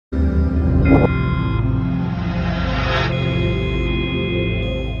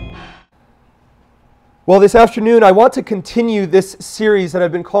Well, this afternoon I want to continue this series that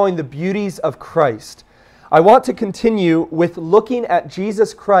I've been calling the Beauties of Christ. I want to continue with looking at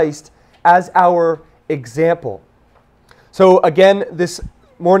Jesus Christ as our example. So again, this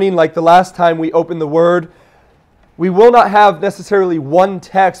morning, like the last time we opened the Word, we will not have necessarily one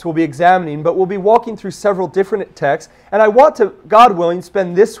text we'll be examining, but we'll be walking through several different texts. And I want to, God willing,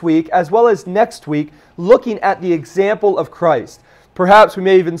 spend this week as well as next week looking at the example of Christ. Perhaps we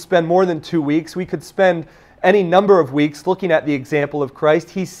may even spend more than 2 weeks. We could spend any number of weeks looking at the example of Christ.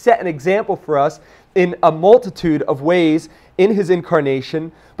 He set an example for us in a multitude of ways in His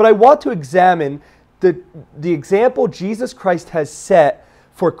incarnation. But I want to examine the example Jesus Christ has set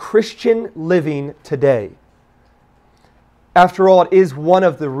for Christian living today. After all, it is one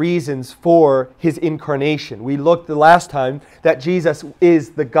of the reasons for His incarnation. We looked the last time that Jesus is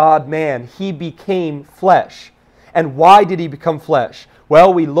the God-man. He became flesh. And why did He become flesh?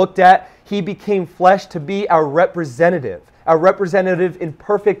 Well, we looked at He became flesh to be our representative in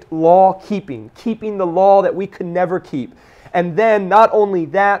perfect law-keeping, keeping the law that we could never keep. And then not only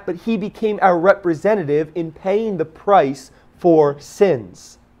that, but He became our representative in paying the price for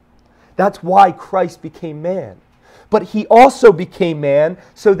sins. That's why Christ became man. But He also became man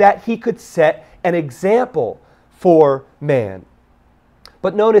so that He could set an example for man.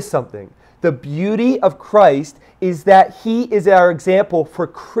 But notice something. The beauty of Christ is that He is our example for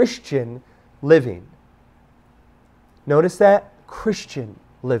Christian living. Notice that? Christian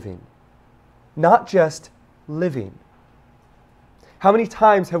living. Not just living. How many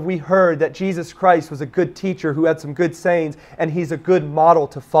times have we heard that Jesus Christ was a good teacher who had some good sayings and He's a good model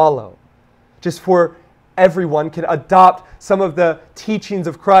to follow? Just for everyone can adopt some of the teachings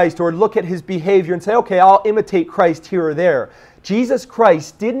of Christ or look at His behavior and say, okay, I'll imitate Christ here or there. Jesus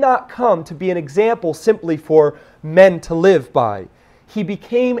Christ did not come to be an example simply for men to live by. He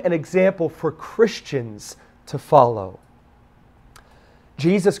became an example for Christians to follow.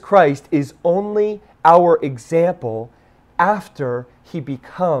 Jesus Christ is only our example after He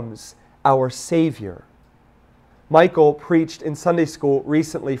becomes our Savior. Michael preached in Sunday school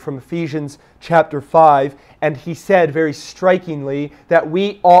recently from Ephesians chapter 5, and he said very strikingly that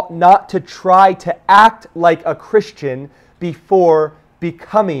we ought not to try to act like a Christian before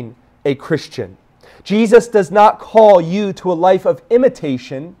becoming a Christian. Jesus does not call you to a life of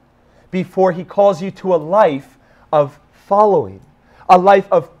imitation before He calls you to a life of following, a life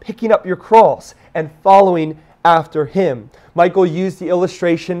of picking up your cross and following after Him. Michael used the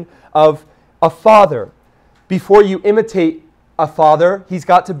illustration of a father. Before you imitate a father, he's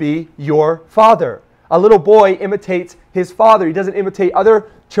got to be your father. A little boy imitates his father. He doesn't imitate other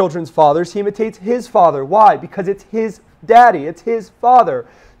children's fathers. He imitates his father. Why? Because it's his daddy. It's his father.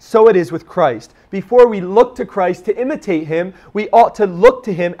 So it is with Christ. Before we look to Christ to imitate Him, we ought to look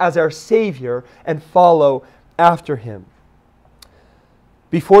to Him as our Savior and follow after Him.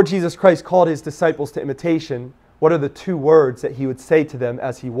 Before Jesus Christ called His disciples to imitation, what are the 2 words that He would say to them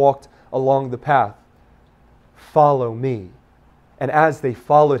as He walked along the path? Follow me. And as they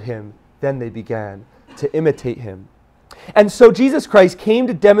followed Him, then they began to imitate Him. And so Jesus Christ came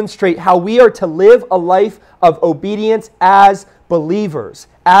to demonstrate how we are to live a life of obedience as believers.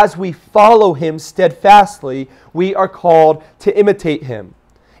 As we follow Him steadfastly, we are called to imitate Him.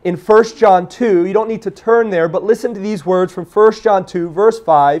 In 1 John 2, you don't need to turn there, but listen to these words from 1 John 2, verse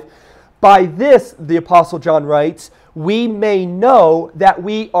 5. By this, the Apostle John writes, we may know that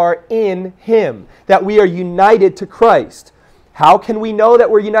we are in Him, that we are united to Christ. How can we know that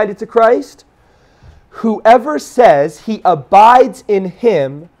we're united to Christ? Whoever says he abides in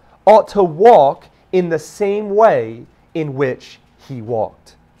Him ought to walk in the same way in which He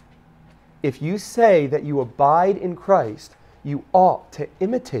walked. If you say that you abide in Christ, you ought to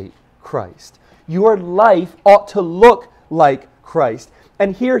imitate Christ. Your life ought to look like Christ.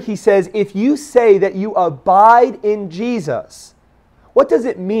 And here he says, if you say that you abide in Jesus, what does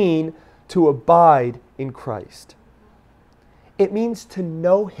it mean to abide in Christ? It means to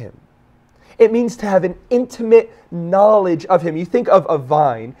know Him. It means to have an intimate knowledge of Him. You think of a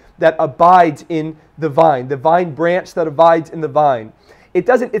vine that abides in the vine branch that abides in the vine.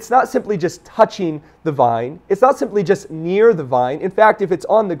 It's not simply just touching the vine. It's not simply just near the vine. In fact, if it's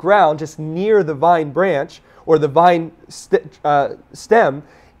on the ground, just near the vine branch or the vine stem,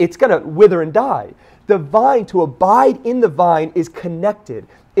 it's going to wither and die. The vine, to abide in the vine, is connected.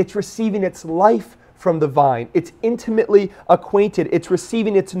 It's receiving its life from the vine. It's intimately acquainted. It's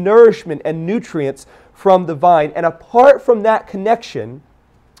receiving its nourishment and nutrients from the vine. And apart from that connection,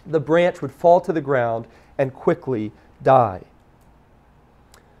 the branch would fall to the ground and quickly die.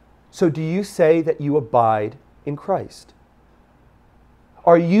 So do you say that you abide in Christ?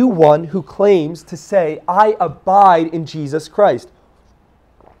 Are you one who claims to say, I abide in Jesus Christ?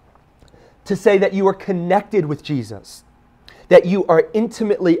 To say that you are connected with Jesus, that you are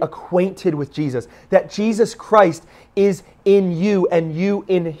intimately acquainted with Jesus, that Jesus Christ is in you and you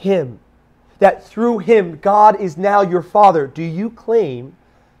in Him, that through Him God is now your Father. Do you claim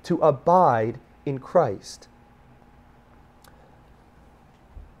to abide in Christ?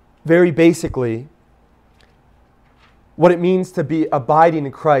 Very basically, what it means to be abiding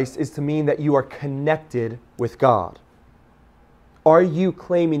in Christ is to mean that you are connected with God. Are you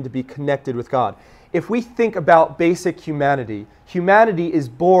claiming to be connected with God? If we think about basic humanity, humanity is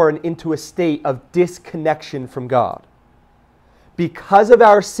born into a state of disconnection from God. Because of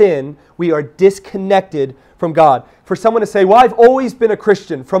our sin, we are disconnected from God. For someone to say, well, I've always been a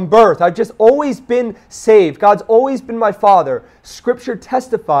Christian from birth. I've just always been saved. God's always been my Father. Scripture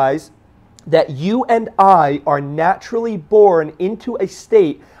testifies that you and I are naturally born into a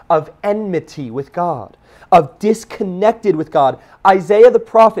state of enmity with God, of disconnected with God. Isaiah the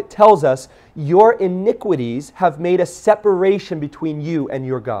prophet tells us, your iniquities have made a separation between you and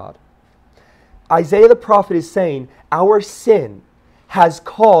your God. Isaiah the prophet is saying, our sin has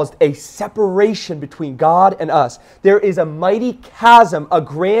caused a separation between God and us. There is a mighty chasm, a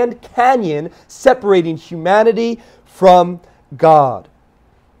grand canyon separating humanity from God.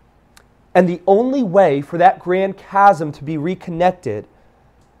 And the only way for that grand chasm to be reconnected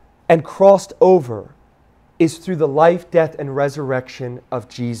and crossed over is through the life, death, and resurrection of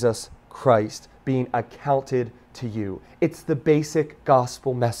Jesus Christ being accounted to you. It's the basic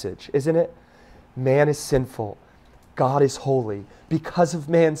gospel message, isn't it? Man is sinful. God is holy. Because of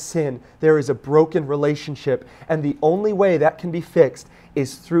man's sin, there is a broken relationship, and the only way that can be fixed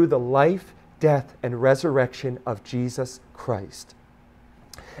is through the life, death, and resurrection of Jesus Christ.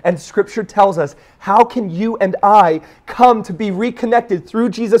 And Scripture tells us, how can you and I come to be reconnected through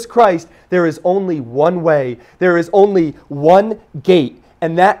Jesus Christ? There is only one way. There is only one gate.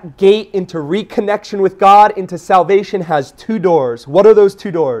 And that gate into reconnection with God, into salvation, has two doors. What are those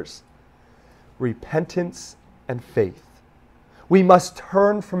two doors? Repentance and faith. We must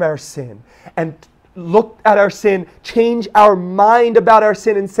turn from our sin and look at our sin, change our mind about our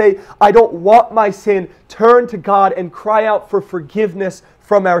sin and say, I don't want my sin. Turn to God and cry out for forgiveness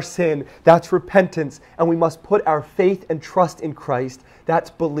from our sin. That's repentance. And we must put our faith and trust in Christ. That's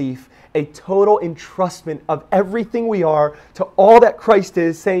belief. A total entrustment of everything we are to all that Christ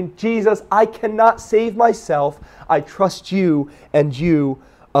is, saying, Jesus, I cannot save myself. I trust you and you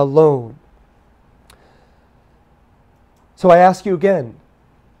alone. So I ask you again,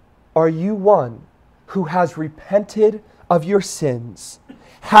 are you one who has repented of your sins?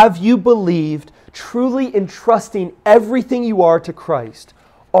 Have you believed, truly entrusting everything you are to Christ?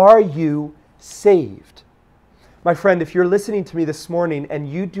 Are you saved? My friend, if you're listening to me this morning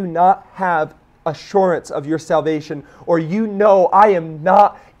and you do not have assurance of your salvation, or you know I am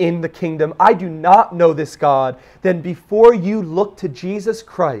not in the kingdom, I do not know this God, then before you look to Jesus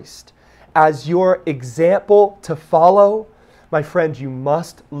Christ as your example to follow, my friend, you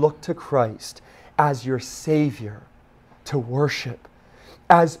must look to Christ as your Savior to worship.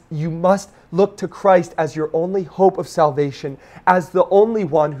 As you must look to Christ as your only hope of salvation, as the only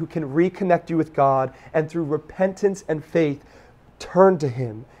one who can reconnect you with God, and through repentance and faith, turn to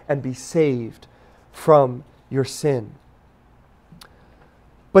Him and be saved from your sin.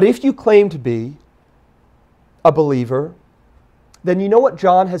 But if you claim to be a believer, then you know what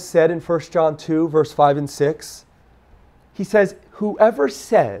John has said in 1 John 2, verse 5 and 6? He says, whoever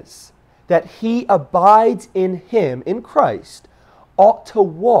says that he abides in Him, in Christ, ought to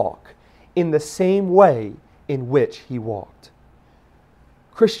walk in the same way in which He walked.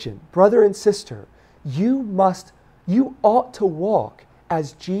 Christian, brother and sister, you ought to walk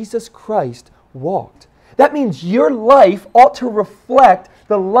as Jesus Christ walked. That means your life ought to reflect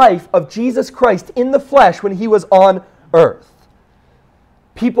the life of Jesus Christ in the flesh when He was on earth.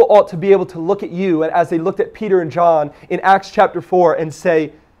 People ought to be able to look at you, and as they looked at Peter and John in Acts chapter 4, and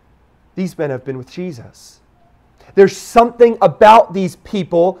say, these men have been with Jesus. There's something about these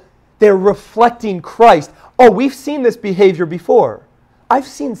people, they're reflecting Christ. Oh, we've seen this behavior before. I've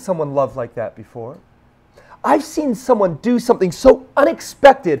seen someone love like that before. I've seen someone do something so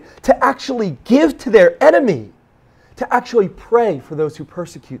unexpected to actually give to their enemy, to actually pray for those who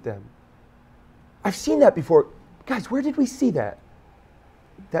persecute them. I've seen that before. Guys, where did we see that?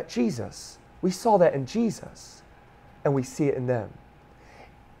 That Jesus. We saw that in Jesus, and we see it in them.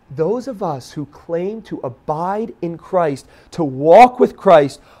 Those of us who claim to abide in Christ, to walk with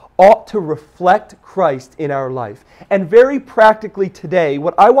Christ, ought to reflect Christ in our life. And very practically today,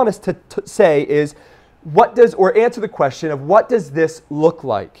 what I want us to say is, or answer the question of what does this look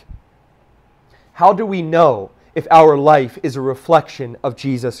like? How do we know if our life is a reflection of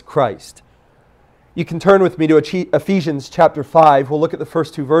Jesus Christ? You can turn with me to Ephesians chapter 5. We'll look at the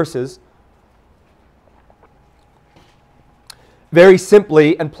first two verses. Very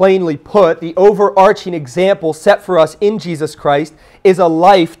simply and plainly put, the overarching example set for us in Jesus Christ is a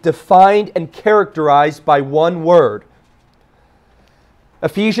life defined and characterized by one word.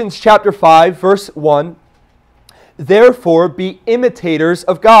 Ephesians chapter 5, verse 1, "Therefore be imitators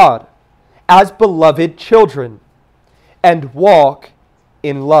of God, as beloved children, and walk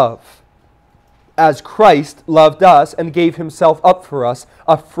in love, as Christ loved us and gave himself up for us,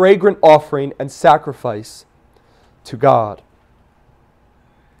 a fragrant offering and sacrifice to God."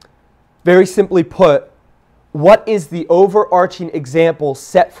 Very simply put, what is the overarching example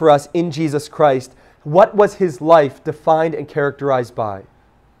set for us in Jesus Christ? What was his life defined and characterized by?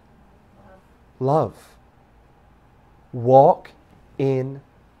 Love. Walk in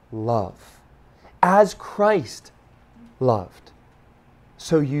love. As Christ loved,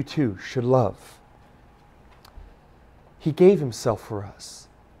 so you too should love. He gave himself for us.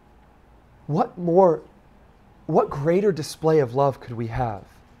 What greater display of love could we have?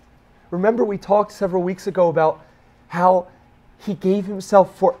 Remember, we talked several weeks ago about how he gave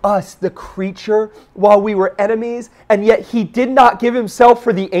himself for us, the creature, while we were enemies, and yet he did not give himself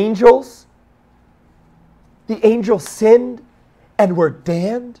for the angels. The angels sinned and were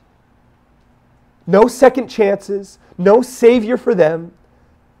damned. No second chances, no Savior for them.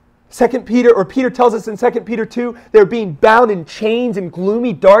 Peter tells us in 2 Peter 2, they're being bound in chains and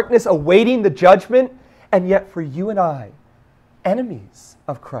gloomy darkness, awaiting the judgment. And yet for you and I, enemies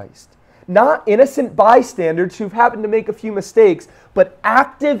of Christ, not innocent bystanders who've happened to make a few mistakes, but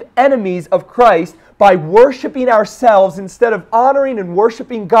active enemies of Christ by worshiping ourselves instead of honoring and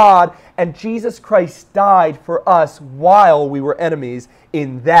worshiping God. And Jesus Christ died for us while we were enemies.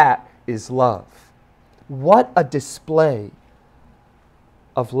 In that is love. What a display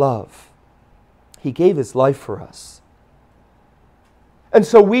of love. He gave his life for us. And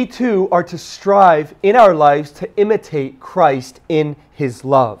so we too are to strive in our lives to imitate Christ in his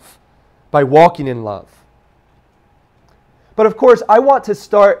love by walking in love. But of course, I want to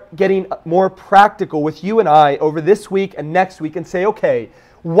start getting more practical with you and I over this week and next week and say, okay,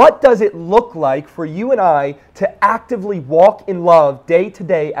 what does it look like for you and I to actively walk in love day to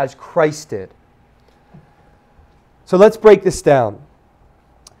day as Christ did? So let's break this down.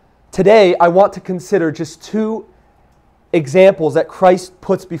 Today, I want to consider just two examples that Christ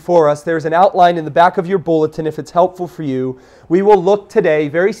puts before us. There's an outline in the back of your bulletin if it's helpful for you. We will look today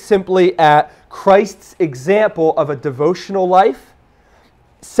very simply at Christ's example of a devotional life.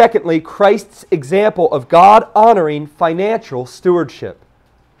 Secondly, Christ's example of God-honoring financial stewardship.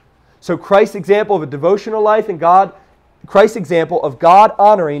 So Christ's example of a devotional life and Christ's example of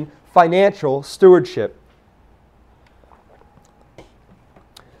God-honoring financial stewardship.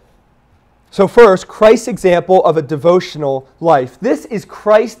 So first, Christ's example of a devotional life. This is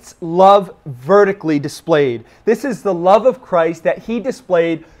Christ's love vertically displayed. This is the love of Christ that he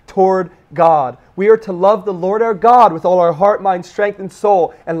displayed toward God. We are to love the Lord our God with all our heart, mind, strength, and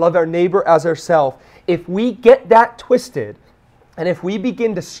soul, and love our neighbor as ourselves. If we get that twisted, and if we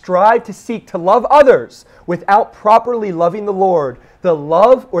begin to strive to seek to love others without properly loving the Lord, the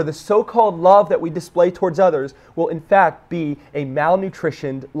love or the so-called love that we display towards others will in fact be a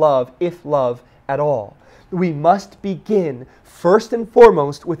malnutritioned love, if love at all. We must begin first and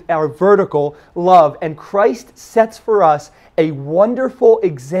foremost with our vertical love. And Christ sets for us a wonderful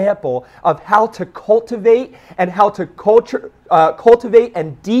example of how to cultivate and how to cultivate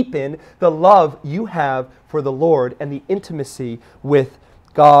and deepen the love you have for the Lord and the intimacy with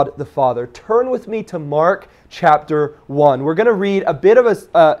God the Father. Turn with me to Mark chapter 1. We're going to read a bit of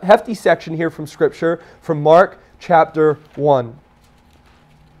a hefty section here from Scripture from Mark chapter 1.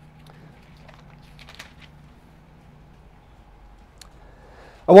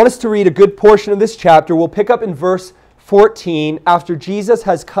 I want us to read a good portion of this chapter. We'll pick up in verse 14 after Jesus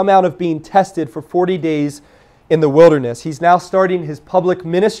has come out of being tested for 40 days in the wilderness. He's now starting his public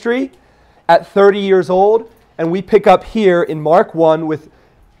ministry at 30 years old, and we pick up here in Mark 1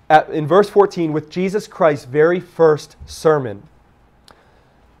 in verse 14 with Jesus Christ's very first sermon.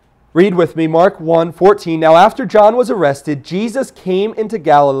 Read with me, Mark 1:14. Now after John was arrested, Jesus came into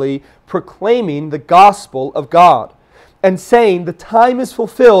Galilee proclaiming the gospel of God and saying, "The time is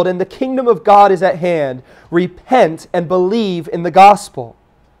fulfilled and the kingdom of God is at hand. Repent and believe in the gospel."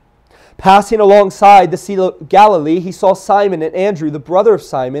 Passing alongside the Sea of Galilee, he saw Simon and Andrew, the brother of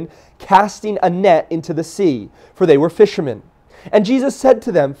Simon, casting a net into the sea, for they were fishermen. And Jesus said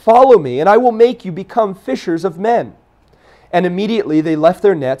to them, "Follow me, and I will make you become fishers of men." And immediately they left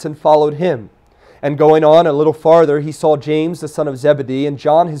their nets and followed him. And going on a little farther, he saw James the son of Zebedee and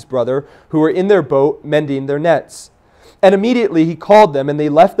John his brother, who were in their boat mending their nets. And immediately he called them, and they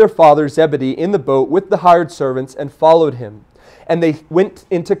left their father Zebedee in the boat with the hired servants and followed him. And they went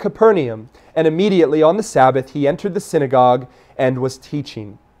into Capernaum, and immediately on the Sabbath he entered the synagogue and was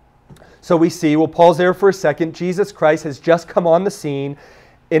teaching. So we see, we'll pause there for a second, Jesus Christ has just come on the scene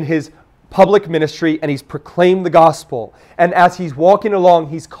in his public ministry, and he's proclaimed the gospel. And as he's walking along,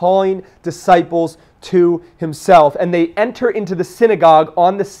 he's calling disciples to himself. And they enter into the synagogue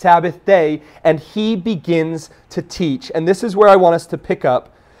on the Sabbath day, and he begins to teach. And this is where I want us to pick up.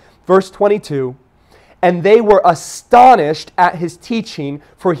 Verse 22, "And they were astonished at his teaching,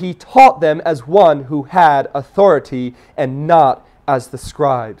 for he taught them as one who had authority, and not as the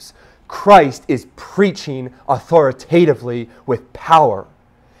scribes." Christ is preaching authoritatively with power.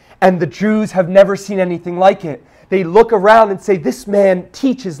 And the Jews have never seen anything like it. They look around and say, "This man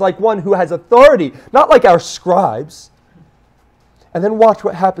teaches like one who has authority, not like our scribes." And then watch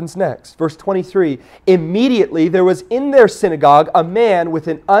what happens next. Verse 23, "Immediately there was in their synagogue a man with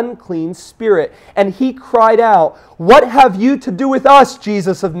an unclean spirit, and he cried out, 'What have you to do with us,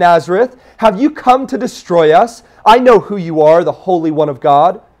 Jesus of Nazareth? Have you come to destroy us? I know who you are, the Holy One of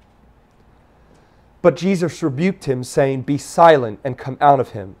God.' But Jesus rebuked him, saying, 'Be silent and come out of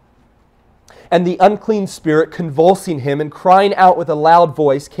him.' And the unclean spirit, convulsing him and crying out with a loud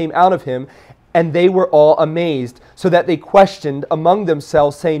voice, came out of him, and they were all amazed, so that they questioned among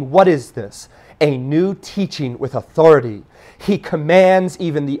themselves, saying, 'What is this? A new teaching with authority. He commands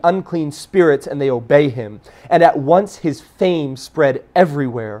even the unclean spirits, and they obey him.' And at once his fame spread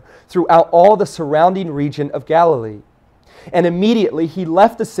everywhere, throughout all the surrounding region of Galilee. And immediately he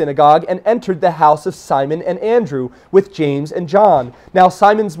left the synagogue and entered the house of Simon and Andrew with James and John. Now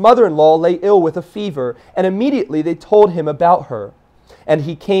Simon's mother-in-law lay ill with a fever, and immediately they told him about her. And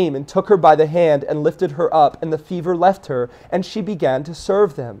he came and took her by the hand and lifted her up, and the fever left her, and she began to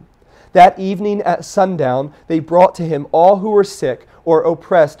serve them. That evening at sundown they brought to him all who were sick or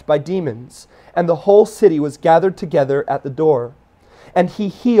oppressed by demons, and the whole city was gathered together at the door. And he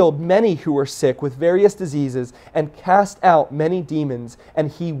healed many who were sick with various diseases, and cast out many demons, and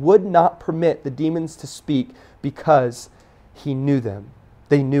he would not permit the demons to speak, because he knew them.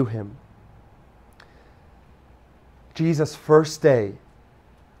 They knew him." Jesus' first day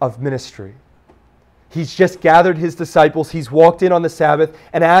of ministry. He's just gathered his disciples, he's walked in on the Sabbath,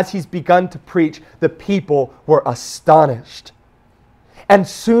 and as he's begun to preach, the people were astonished. And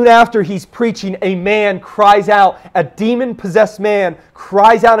soon after he's preaching, a man cries out, a demon-possessed man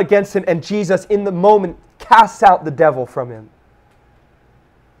cries out against him, and Jesus, in the moment, casts out the devil from him.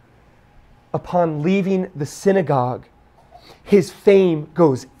 Upon leaving the synagogue, his fame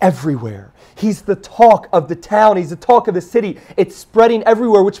goes everywhere. He's the talk of the town. He's the talk of the city. It's spreading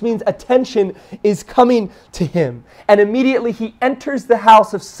everywhere, which means attention is coming to him. And immediately he enters the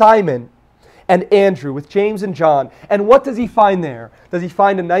house of Simon and Andrew with James and John. And what does he find there? Does he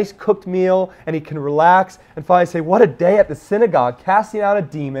find a nice cooked meal and he can relax and finally say, "What a day at the synagogue, casting out a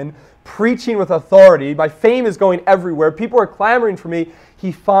demon, preaching with authority. My fame is going everywhere. People are clamoring for me."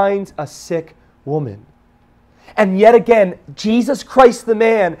 He finds a sick woman. And yet again, Jesus Christ the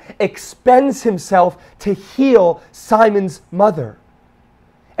man expends himself to heal Simon's mother.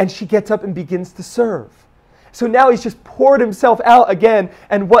 And she gets up and begins to serve. So now he's just poured himself out again,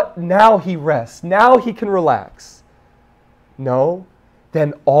 and what? Now he rests. Now he can relax. No,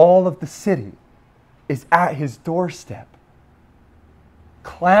 then all of the city is at his doorstep,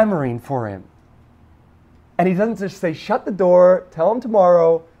 clamoring for him. And he doesn't just say, "Shut the door, tell him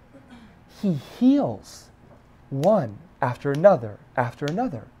tomorrow." He heals one after another after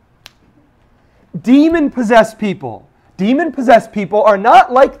another. Demon-possessed people. Demon-possessed people are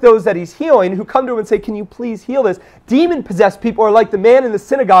not like those that he's healing who come to him and say, "Can you please heal this?" Demon-possessed people are like the man in the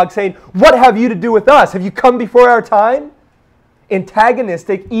synagogue saying, "What have you to do with us? Have you come before our time?"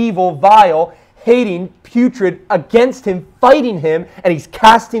 Antagonistic, evil, vile, hating, putrid, against him, fighting him, and he's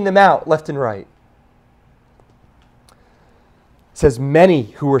casting them out left and right. It says, many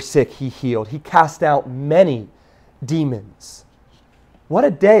who were sick he healed. He cast out many demons. What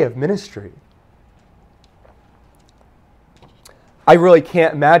a day of ministry. I really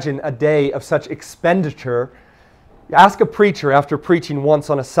can't imagine a day of such expenditure. Ask a preacher after preaching once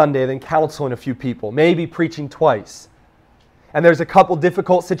on a Sunday, then counseling a few people, maybe preaching twice. And there's a couple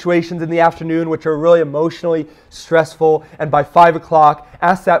difficult situations in the afternoon which are really emotionally stressful, and by 5 o'clock,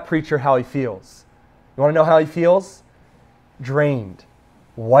 ask that preacher how he feels. You want to know how he feels? Drained,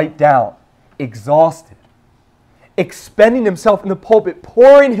 wiped out, exhausted. expending himself in the pulpit,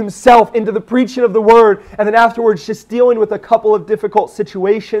 pouring himself into the preaching of the word, and then afterwards just dealing with a couple of difficult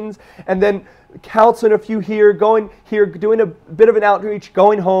situations, and then counseling a few here, going here, doing a bit of an outreach,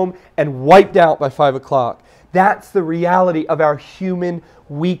 going home, and wiped out by 5 o'clock. That's the reality of our human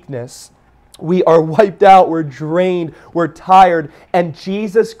weakness. We are wiped out, we're drained, we're tired. And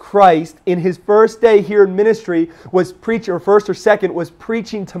Jesus Christ, in his first day here in ministry, was preaching, or first or second, was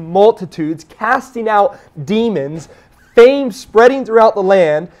preaching to multitudes, casting out demons, fame spreading throughout the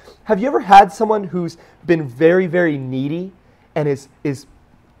land. Have you ever had someone who's been very, very needy and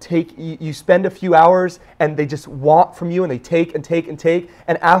you spend a few hours and they just want from you and they take and take and take,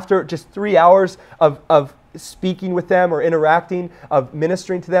 and after just 3 hours of speaking with them or interacting, of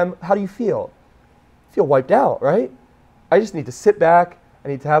ministering to them, how do you feel? You feel wiped out, right? I just need to sit back. I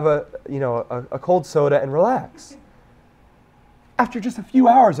need to have a cold soda and relax. After just a few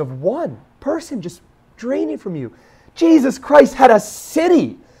hours of one person just draining from you, Jesus Christ had a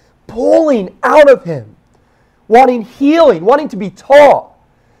city pulling out of him, wanting healing, wanting to be taught,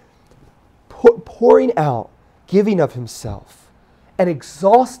 pouring out, giving of himself. An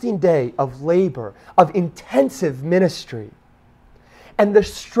exhausting day of labor, of intensive ministry. And the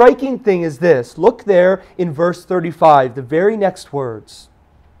striking thing is this. Look there in verse 35, the very next words.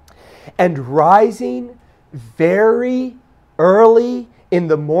 And rising very early in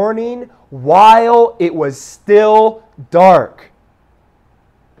the morning, while it was still dark.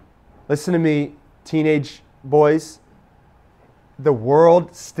 Listen to me, teenage boys. The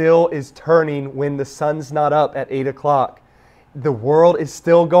world still is turning when the sun's not up at 8 o'clock. The world is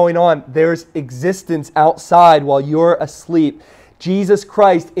still going on. There's existence outside while you're asleep. Jesus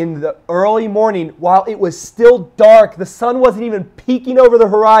Christ, in the early morning, while it was still dark, the sun wasn't even peeking over the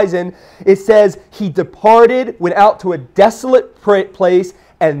horizon, it says he departed, went out to a desolate place,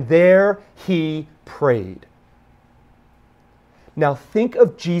 and there he prayed. Now think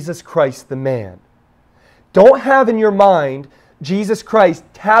of Jesus Christ, the man. Don't have in your mind Jesus Christ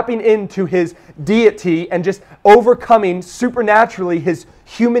tapping into his deity and just overcoming supernaturally his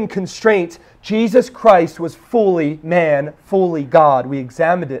human constraints. Jesus Christ was fully man, fully God. We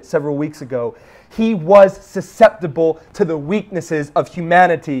examined it several weeks ago. He was susceptible to the weaknesses of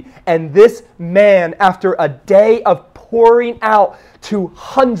humanity. And this man, after a day of pouring out to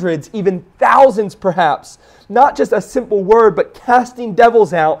hundreds, even thousands perhaps, not just a simple word, but casting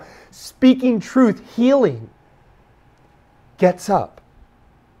devils out, speaking truth, healing, gets up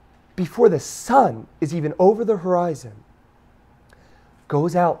before the sun is even over the horizon,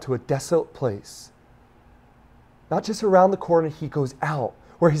 goes out to a desolate place. Not just around the corner, he goes out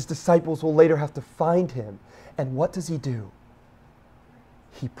where his disciples will later have to find him. And what does he do?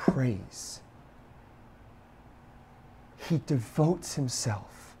 He prays. He devotes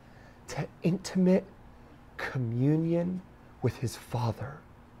himself to intimate communion with his Father.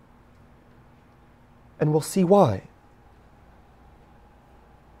 And we'll see why.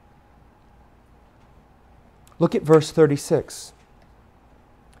 Look at verse 36.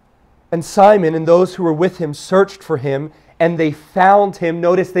 And Simon and those who were with him searched for him, and they found him.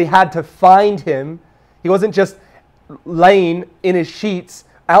 Notice they had to find him. He wasn't just laying in his sheets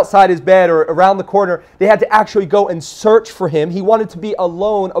outside his bed or around the corner. They had to actually go and search for him. He wanted to be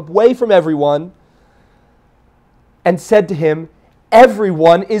alone, away from everyone, and said to him,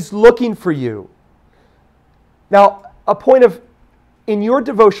 "Everyone is looking for you." Now, a point of, in your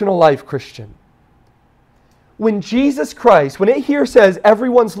devotional life, Christian, when Jesus Christ, when it here says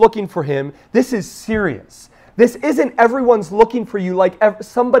everyone's looking for him, this is serious. This isn't everyone's looking for you like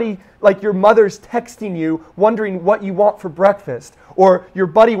somebody, like your mother's texting you, wondering what you want for breakfast, or your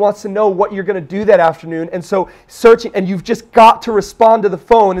buddy wants to know what you're going to do that afternoon, and so searching, and you've just got to respond to the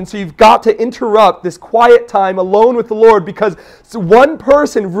phone, and so you've got to interrupt this quiet time alone with the Lord because one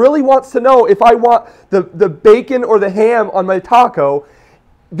person really wants to know if I want the bacon or the ham on my taco.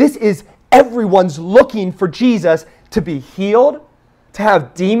 This is everyone's looking for Jesus to be healed, to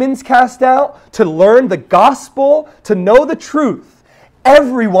have demons cast out, to learn the gospel, to know the truth.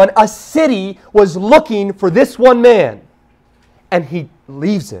 Everyone, a city, was looking for this one man. And he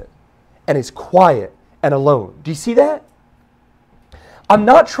leaves it and is quiet and alone. Do you see that? I'm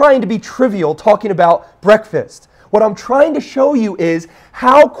not trying to be trivial talking about breakfast. What I'm trying to show you is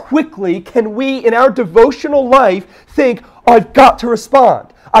how quickly can we in our devotional life think, oh, I've got to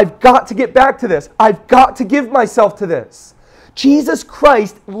respond. I've got to get back to this. I've got to give myself to this. Jesus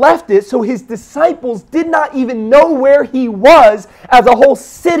Christ left it so his disciples did not even know where he was as a whole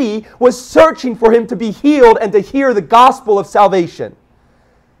city was searching for him to be healed and to hear the gospel of salvation.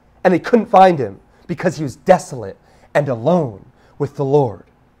 And they couldn't find him because he was desolate and alone with the Lord.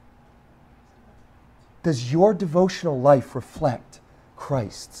 Does your devotional life reflect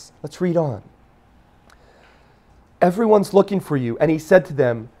Christ's? Let's read on. Everyone's looking for you. And he said to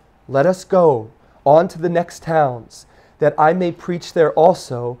them, let us go on to the next towns, that I may preach there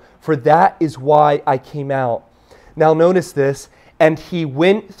also, for that is why I came out. Now notice this. And he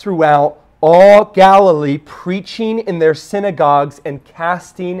went throughout all Galilee, preaching in their synagogues and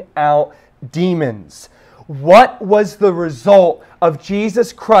casting out demons. What was the result of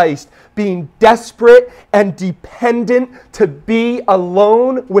Jesus Christ being desperate and dependent to be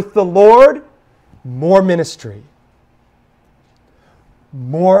alone with the Lord? More ministry.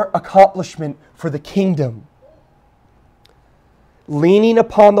 More accomplishment for the kingdom. Leaning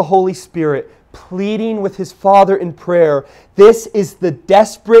upon the Holy Spirit, pleading with his Father in prayer. This is the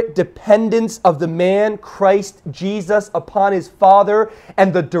desperate dependence of the man Christ Jesus upon his Father,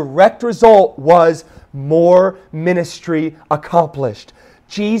 and the direct result was more ministry accomplished.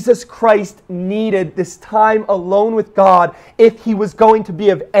 Jesus Christ needed this time alone with God if he was going to be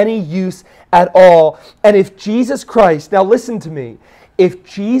of any use at all. And if Jesus Christ, now listen to me, if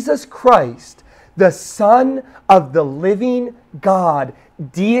Jesus Christ, the Son of the living God,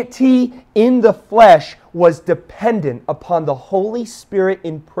 deity in the flesh, was dependent upon the Holy Spirit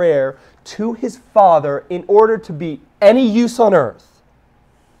in prayer to his Father in order to be any use on earth,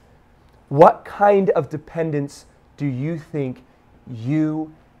 what kind of dependence do you think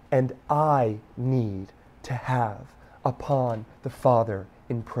you and I need to have upon the Father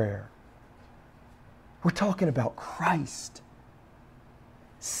in prayer? We're talking about Christ.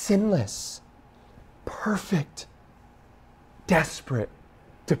 Sinless, perfect, desperate,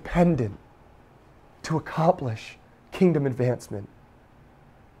 dependent to accomplish kingdom advancement.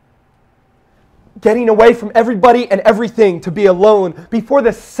 Getting away from everybody and everything to be alone before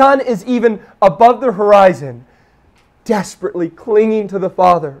the sun is even above the horizon. Desperately clinging to the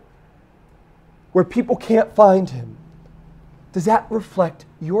Father where people can't find him. Does that reflect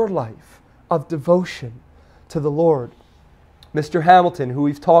your life of devotion to the Lord? Mr. Hamilton, who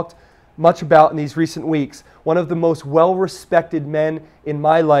we've talked much about in these recent weeks, one of the most well-respected men in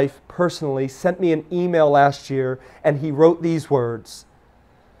my life personally, sent me an email last year, and he wrote these words.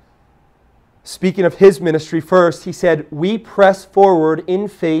 Speaking of his ministry first, he said, "We press forward in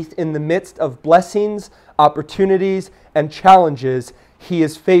faith in the midst of blessings, opportunities, and challenges. He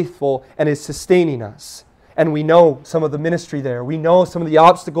is faithful and is sustaining us." And we know some of the ministry there. We know some of the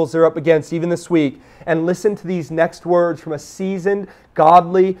obstacles they're up against even this week. And listen to these next words from a seasoned,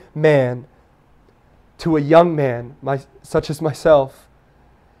 godly man to a young man, such as myself.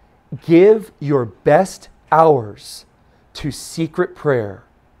 Give your best hours to secret prayer,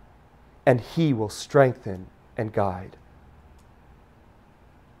 and he will strengthen and guide.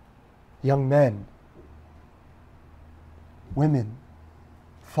 Young men, women,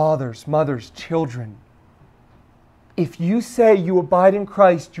 fathers, mothers, children, if you say you abide in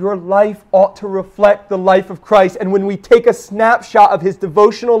Christ, your life ought to reflect the life of Christ. And when we take a snapshot of his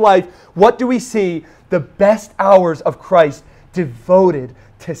devotional life, what do we see? The best hours of Christ devoted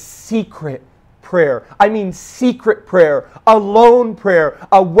to secret prayer. I mean secret prayer, alone prayer,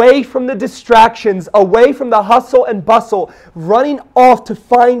 away from the distractions, away from the hustle and bustle, running off to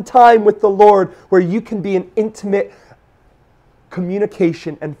find time with the Lord where you can be in intimate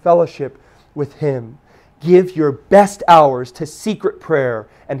communication and fellowship with him. Give your best hours to secret prayer,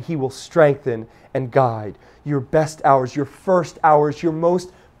 and he will strengthen and guide. Your best hours, your first hours, your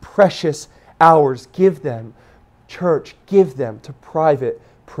most precious hours, give them, church, give them to private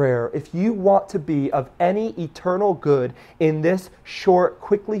prayer. If you want to be of any eternal good in this short,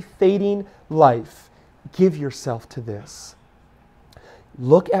 quickly fading life, give yourself to this.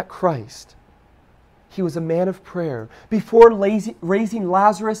 Look at Christ. He was a man of prayer. Before raising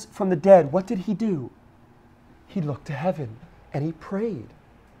Lazarus from the dead, what did he do? He looked to heaven and he prayed.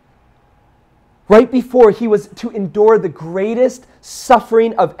 Right before he was to endure the greatest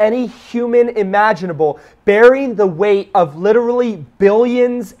suffering of any human imaginable, bearing the weight of literally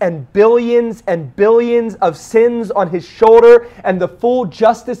billions and billions and billions of sins on his shoulder and the full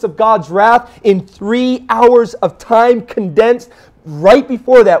justice of God's wrath in 3 hours of time condensed. Right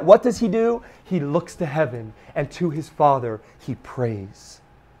before that, what does he do? He looks to heaven and to his Father he prays.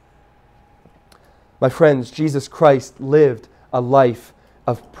 My friends, Jesus Christ lived a life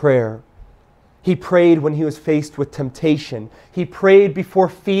of prayer. He prayed when he was faced with temptation. He prayed before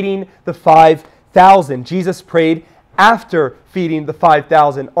feeding the 5,000. Jesus prayed after feeding the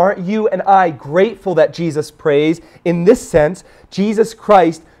 5,000. Aren't you and I grateful that Jesus prays? In this sense, Jesus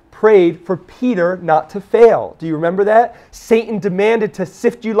Christ prayed for Peter not to fail. Do you remember that? Satan demanded to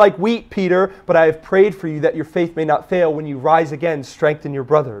sift you like wheat, Peter, but I have prayed for you that your faith may not fail. When you rise again, strengthen your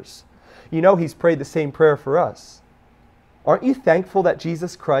brothers. you know he's prayed the same prayer for us. Aren't you thankful that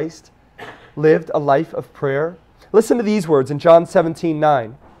Jesus Christ lived a life of prayer? Listen to these words in John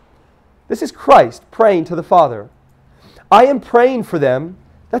 17:9. This is Christ praying to the Father. I am praying for them.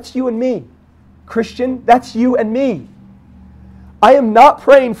 That's you and me. Christian, that's you and me. I am not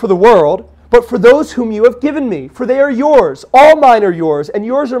praying for the world, but for those whom you have given me, for they are yours. All mine are yours, and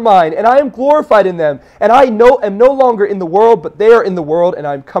yours are mine, and I am glorified in them. And I am no longer in the world, but they are in the world, and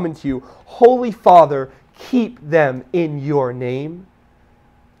I am coming to you. Holy Father, keep them in your name.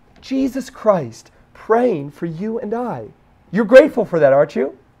 Jesus Christ praying for you and I. You're grateful for that, aren't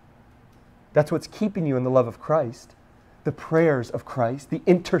you? That's what's keeping you in the love of Christ, the prayers of Christ, the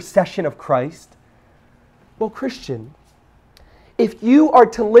intercession of Christ. Well, Christian, if you are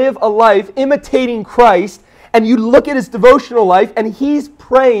to live a life imitating Christ, and you look at his devotional life, and he's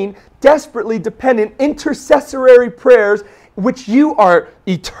praying desperately dependent, intercessory prayers, which you are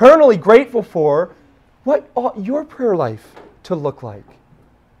eternally grateful for, what ought your prayer life to look like?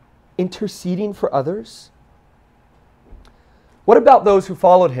 Interceding for others? What about those who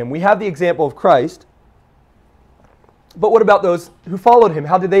followed him? We have the example of Christ. But what about those who followed him?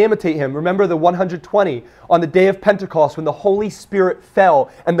 How did they imitate him? Remember the 120 on the day of Pentecost when the Holy Spirit fell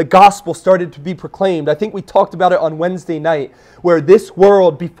and the gospel started to be proclaimed. I think we talked about it on Wednesday night, where this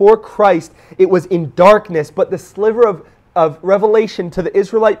world before Christ, it was in darkness, but the sliver of revelation to the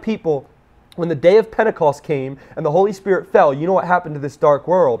Israelite people, when the day of Pentecost came and the Holy Spirit fell, you know what happened to this dark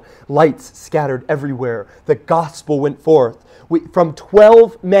world? Lights scattered everywhere. The gospel went forth. From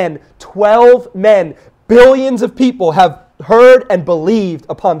 12 men, billions of people have heard and believed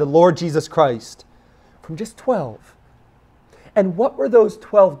upon the Lord Jesus Christ. From just 12. And what were those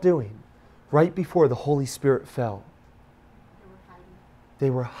 12 doing right before the Holy Spirit fell? They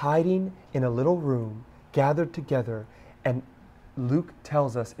were hiding in a little room, gathered together, and Luke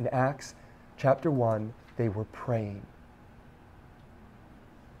tells us in Acts chapter 1, they were praying.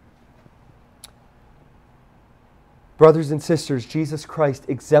 Brothers and sisters, Jesus Christ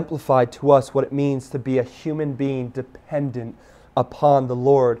exemplified to us what it means to be a human being dependent upon the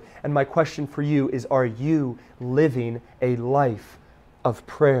Lord. And my question for you is, are you living a life of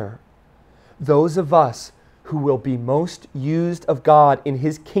prayer? Those of us who will be most used of God in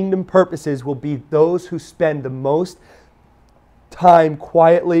his kingdom purposes will be those who spend the most time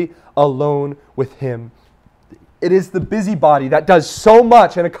quietly alone with him. It is the busybody that does so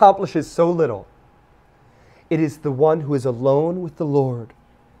much and accomplishes so little. It is the one who is alone with the Lord,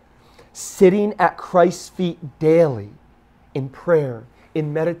 sitting at Christ's feet daily in prayer,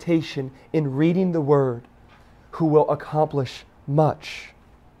 in meditation, in reading the Word, who will accomplish much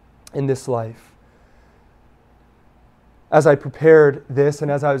in this life. As I prepared this and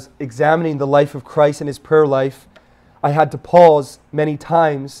as I was examining the life of Christ and his prayer life, I had to pause many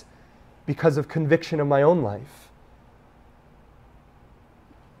times because of conviction of my own life.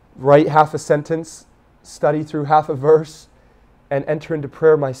 Write half a sentence, study through half a verse, and enter into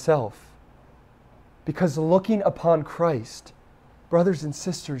prayer myself. Because looking upon Christ, brothers and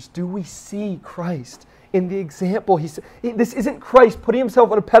sisters, do we see Christ in the example? This isn't Christ putting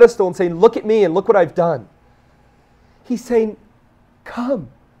himself on a pedestal and saying, look at me and look what I've done. He's saying, come,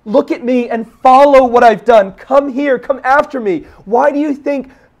 look at me and follow what I've done. Come here, come after me. Why do you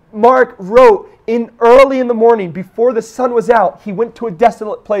think Mark wrote early in the morning, before the sun was out, he went to a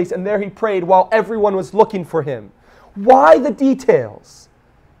desolate place and there he prayed while everyone was looking for him? Why the details?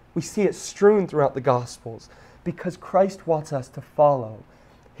 We see it strewn throughout the Gospels because Christ wants us to follow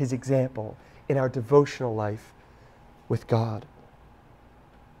his example in our devotional life with God.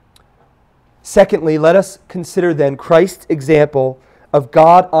 Secondly, let us consider then Christ's example of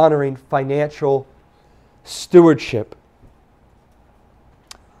God-honoring financial stewardship.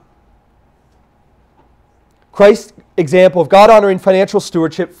 Christ's example of God-honoring financial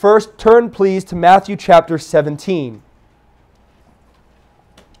stewardship. First, turn please to Matthew chapter 17.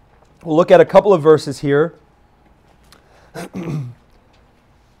 We'll look at a couple of verses here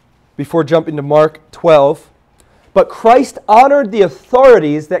before jumping to Mark 12. But Christ honored the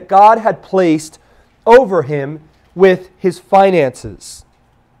authorities that God had placed over him with his finances.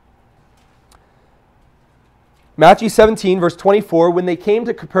 Matthew 17, verse 24, when they came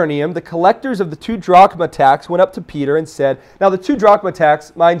to Capernaum, the collectors of the 2 drachma tax went up to Peter and said, now the 2 drachma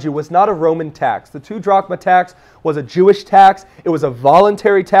tax, mind you, was not a Roman tax. The 2 drachma tax was a Jewish tax. It was a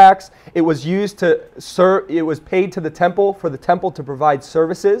voluntary tax. It was used to serve, it was paid to the temple for the temple to provide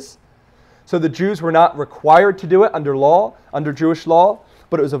services. So the Jews were not required to do it under law, under Jewish law,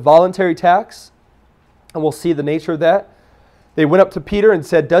 but it was a voluntary tax. And we'll see the nature of that. They went up to Peter and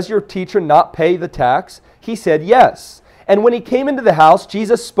said, does your teacher not pay the tax? He said, yes. And when he came into the house,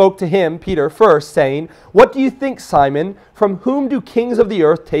 Jesus spoke to him, Peter, first, saying, "What do you think, Simon? From whom do kings of the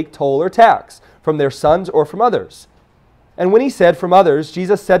earth take toll or tax? From their sons or from others?" And when he said, "From others,"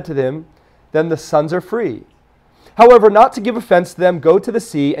 Jesus said to them, "Then the sons are free. However, not to give offense to them, go to the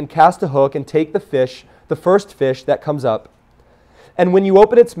sea and cast a hook and take the fish, the first fish that comes up. And when you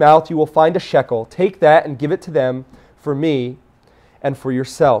open its mouth, you will find a shekel. Take that and give it to them for me and for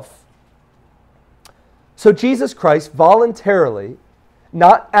yourself." So Jesus Christ voluntarily,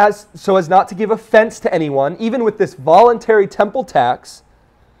 not as not to give offense to anyone, even with this voluntary temple tax,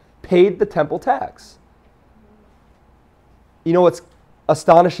 paid the temple tax. You know what's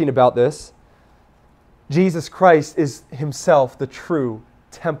astonishing about this? Jesus Christ is himself the true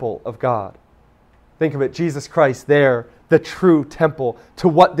temple of God. Think of it, Jesus Christ there, the true temple, to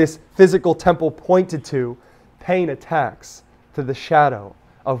what this physical temple pointed to, paying a tax to the shadow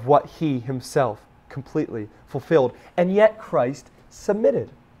of what he himself completely fulfilled. And yet Christ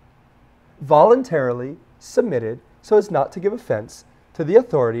submitted, voluntarily submitted, so as not to give offense to the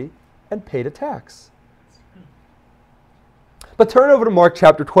authority, and paid a tax. But turn over to Mark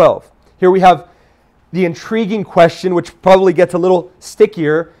chapter 12. Here we have the intriguing question, which probably gets a little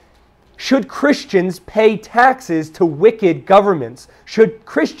stickier. Should Christians pay taxes to wicked governments? Should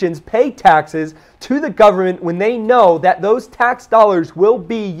Christians pay taxes to the government when they know that those tax dollars will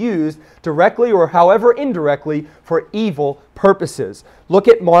be used directly or however indirectly for evil purposes? Look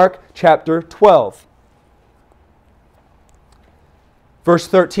at Mark chapter 12. Verse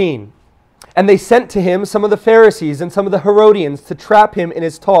 13. "And they sent to him some of the Pharisees and some of the Herodians to trap him in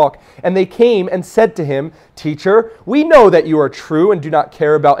his talk. And they came and said to him, 'Teacher, we know that you are true and do not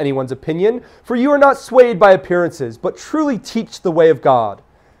care about anyone's opinion, for you are not swayed by appearances, but truly teach the way of God.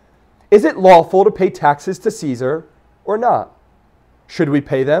 Is it lawful to pay taxes to Caesar or not? Should we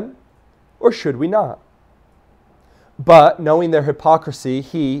pay them or should we not?' But knowing their hypocrisy,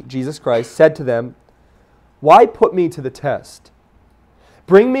 he, Jesus Christ, said to them, 'Why put me to the test?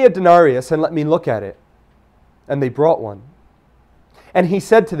 Bring me a denarius and let me look at it.' And they brought one. And he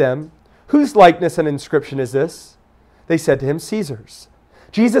said to them, 'Whose likeness and inscription is this?' They said to him, 'Caesar's.'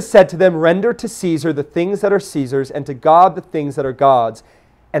 Jesus said to them, 'Render to Caesar the things that are Caesar's, and to God the things that are God's.'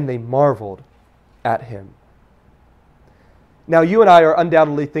 And they marveled at him." Now, you and I are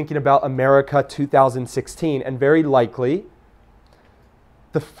undoubtedly thinking about America 2016, and very likely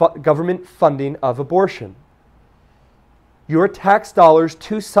the government funding of abortion. Your tax dollars,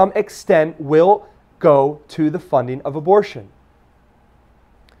 to some extent, will go to the funding of abortion.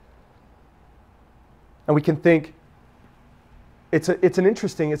 And we can think, it's an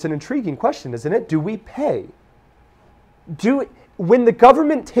intriguing question, isn't it? Do we pay? When the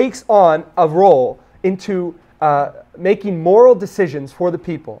government takes on a role into making moral decisions for the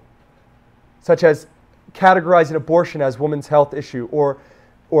people, such as categorizing abortion as women's health issue or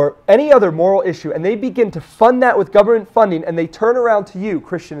any other moral issue, and they begin to fund that with government funding, and they turn around to you,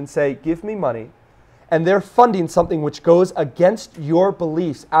 Christian, and say, "Give me money," and they're funding something which goes against your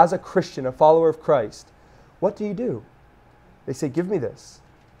beliefs as a Christian, a follower of Christ, what do? They say, "Give me this,"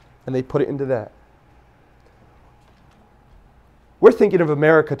 and they put it into that. We're thinking of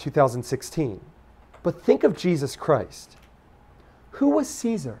America 2016, but think of Jesus Christ. Who was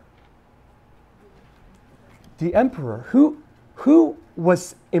Caesar? The emperor. Who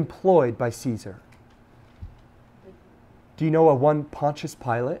was employed by Caesar? Do you know a one Pontius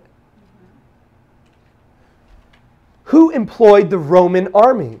Pilate? Who employed the Roman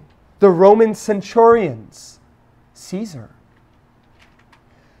army? The Roman centurions? Caesar.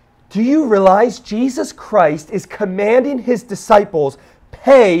 Do you realize Jesus Christ is commanding his disciples,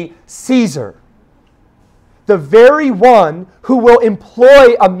 pay Caesar? The very one who will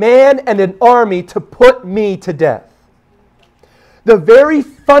employ a man and an army to put me to death. The very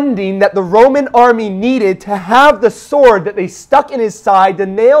funding that the Roman army needed to have the sword that they stuck in his side, the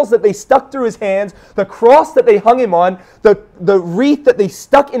nails that they stuck through his hands, the cross that they hung him on, the wreath that they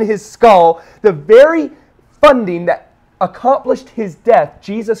stuck in his skull, the very funding that accomplished his death,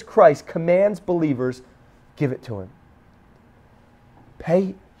 Jesus Christ commands believers, give it to him.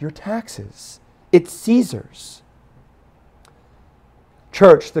 Pay your taxes. It's Caesar's.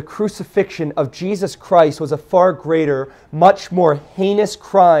 Church, the crucifixion of Jesus Christ was a far greater, much more heinous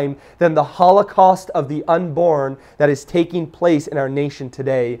crime than the Holocaust of the unborn that is taking place in our nation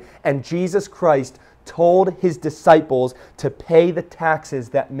today. And Jesus Christ told his disciples to pay the taxes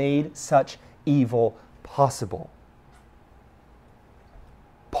that made such evil possible.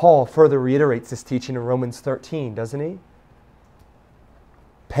 Paul further reiterates this teaching in Romans 13, doesn't he?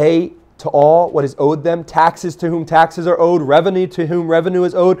 Pay to all what is owed them, taxes to whom taxes are owed, revenue to whom revenue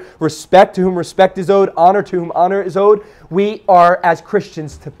is owed, respect to whom respect is owed, honor to whom honor is owed. We are, as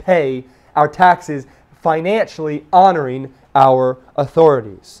Christians, to pay our taxes, financially honoring our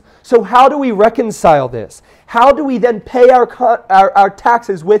authorities. So how do we reconcile this? How do we then pay our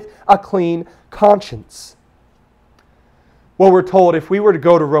taxes with a clean conscience? Well, we're told if we were to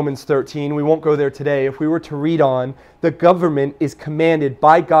go to Romans 13, we won't go there today, if we were to read on, the government is commanded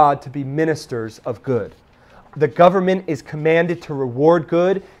by God to be ministers of good. The government is commanded to reward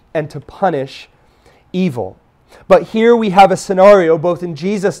good and to punish evil. But here we have a scenario, both in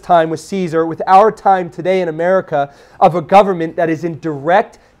Jesus' time with Caesar, with our time today in America, of a government that is in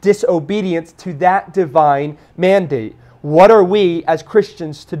direct disobedience to that divine mandate. What are we as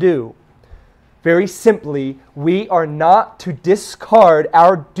Christians to do? Very simply, we are not to discard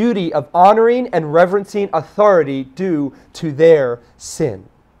our duty of honoring and reverencing authority due to their sin.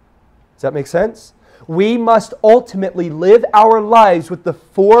 Does that make sense? We must ultimately live our lives with the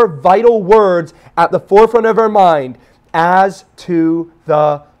 4 vital words at the forefront of our mind, as to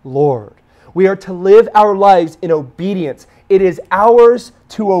the Lord. We are to live our lives in obedience. It is ours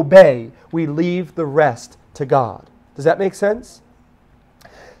to obey. We leave the rest to God. Does that make sense?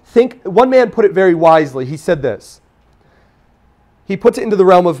 One man put it very wisely. He said this. He puts it into the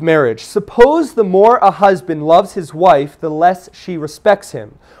realm of marriage. Suppose the more a husband loves his wife, the less she respects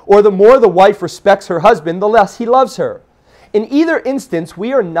him. Or the more the wife respects her husband, the less he loves her. In either instance,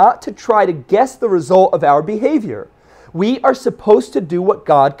 we are not to try to guess the result of our behavior. We are supposed to do what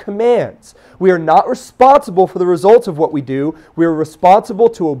God commands. We are not responsible for the results of what we do. We are responsible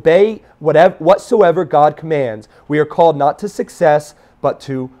to obey whatsoever God commands. We are called not to success, but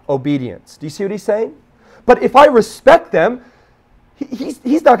to obedience. Do you see what he's saying? But if I respect them,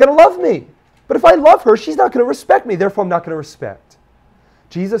 he's not going to love me. But if I love her, she's not going to respect me. Therefore, I'm not going to respect.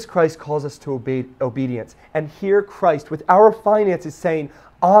 Jesus Christ calls us to obedience. And here Christ, with our finances, saying,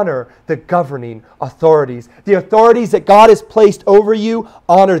 honor the governing authorities. The authorities that God has placed over you,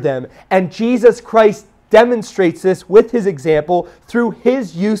 honor them. And Jesus Christ demonstrates this with his example through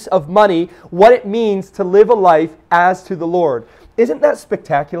his use of money, what it means to live a life as to the Lord. Isn't that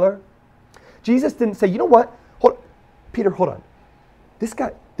spectacular? Jesus didn't say, you know what? Peter, hold on. This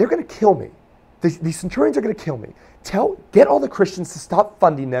guy, they're going to kill me. These centurions are going to kill me. Get all the Christians to stop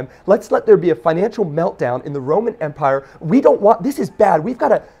funding them. Let's let there be a financial meltdown in the Roman Empire. This is bad.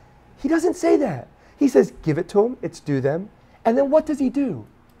 He doesn't say that. He says, give it to them. It's due them. And then what does he do?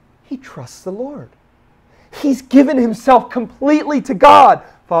 He trusts the Lord. He's given himself completely to God.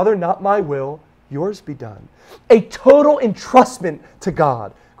 Father, not my will, yours be done. A total entrustment to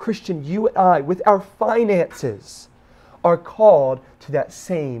God. Christian, you and I, with our finances, are called to that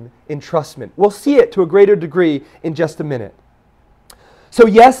same entrustment. We'll see it to a greater degree in just a minute. So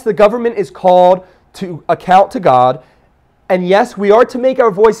yes, the government is called to account to God. And yes, we are to make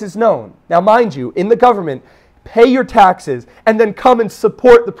our voices known. Now mind you, in the government, pay your taxes and then come and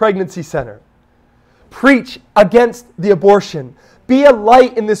support the pregnancy center. Preach against the abortion. Be a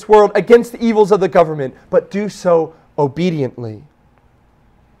light in this world against the evils of the government, but do so obediently.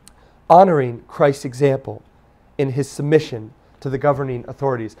 Honoring Christ's example in his submission to the governing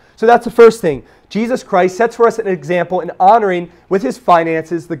authorities. So that's the first thing. Jesus Christ sets for us an example in honoring with his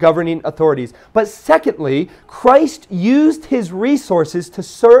finances the governing authorities. But secondly, Christ used his resources to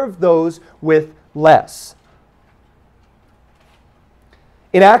serve those with less.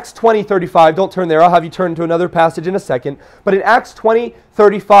 In Acts 20:35, don't turn there, I'll have you turn to another passage in a second. But in Acts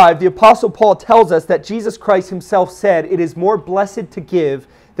 20:35, the Apostle Paul tells us that Jesus Christ himself said, it is more blessed to give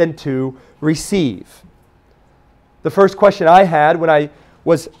than to receive. The first question I had when I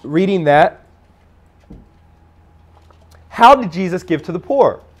was reading that, how did Jesus give to the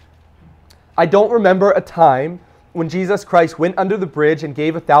poor? I don't remember a time when Jesus Christ went under the bridge and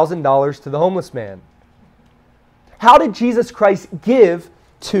gave $1,000 to the homeless man. How did Jesus Christ give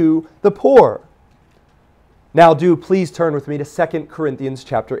to the poor? Now please turn with me to 2 Corinthians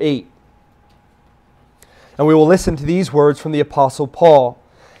chapter 8. And we will listen to these words from the Apostle Paul.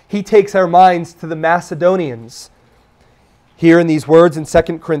 He takes our minds to the Macedonians. Here in these words in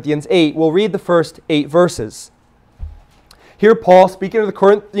 2 Corinthians 8, we'll read the first 8 verses. Here Paul, speaking to the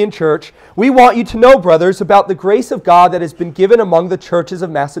Corinthian church, we want you to know, brothers, about the grace of God that has been given among the churches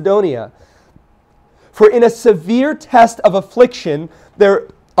of Macedonia. For in a severe test of affliction, their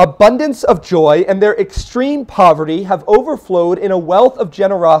abundance of joy and their extreme poverty have overflowed in a wealth of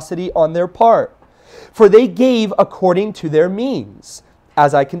generosity on their part. For they gave according to their means,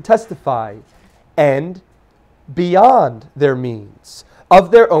 as I can testify, and beyond their means,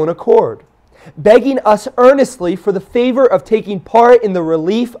 of their own accord. begging us earnestly for the favor of taking part in the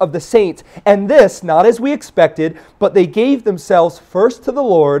relief of the saints. And this, not as we expected, but they gave themselves first to the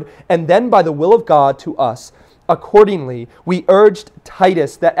Lord, and then by the will of God to us. Accordingly, we urged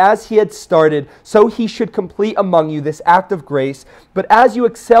Titus that as he had started, so he should complete among you this act of grace. But as you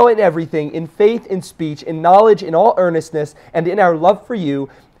excel in everything, in faith, in speech, in knowledge, in all earnestness, and in our love for you,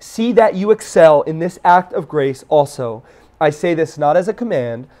 see that you excel in this act of grace also. I say this not as a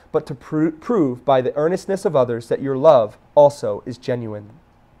command, but to prove by the earnestness of others that your love also is genuine.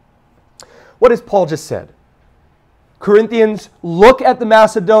 What has Paul just said? Corinthians, look at the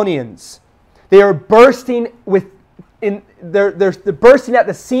Macedonians. They are bursting they're bursting at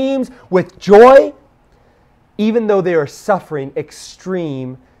the seams with joy, even though they are suffering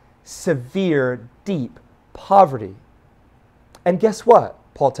extreme, severe, deep poverty. And guess what?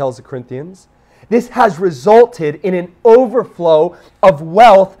 Paul tells the Corinthians, this has resulted in an overflow of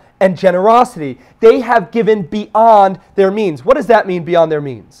wealth and generosity. They have given beyond their means. What does that mean, beyond their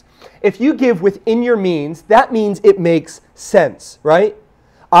means? If you give within your means, that means it makes sense, right?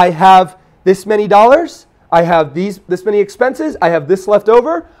 I have this many dollars, I have this many expenses, I have this left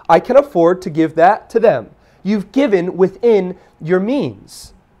over, I can afford to give that to them. You've given within your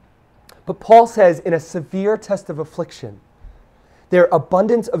means. But Paul says in a severe test of affliction, their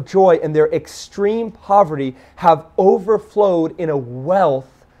abundance of joy and their extreme poverty have overflowed in a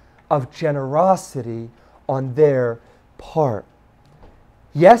wealth of generosity on their part.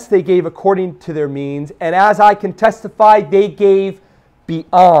 Yes, they gave according to their means, and as I can testify, they gave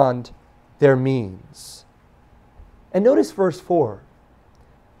beyond their means. And notice verse 4,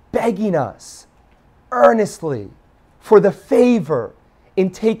 begging us earnestly for the favor in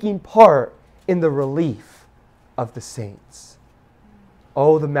taking part in the relief of the saints.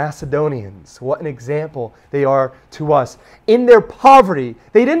 Oh, the Macedonians, what an example they are to us. In their poverty,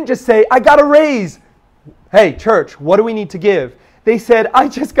 they didn't just say, I got a raise. Hey, church, what do we need to give? They said, I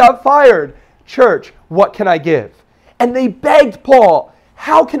just got fired. Church, what can I give? And they begged Paul,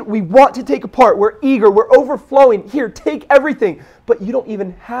 how can we want to take a part? We're eager, we're overflowing. Here, take everything. But you don't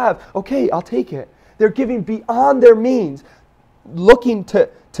even have. Okay, I'll take it. They're giving beyond their means, looking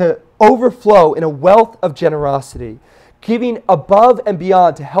to overflow in a wealth of generosity, giving above and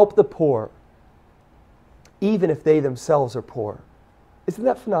beyond to help the poor, even if they themselves are poor. Isn't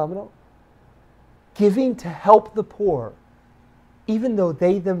that phenomenal? Giving to help the poor, even though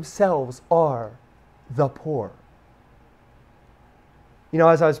they themselves are the poor. You know,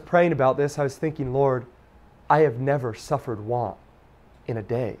 as I was praying about this, I was thinking, Lord, I have never suffered want in a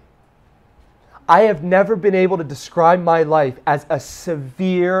day. I have never been able to describe my life as a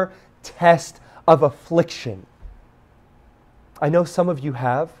severe test of affliction. I know some of you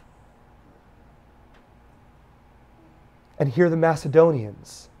have. And here the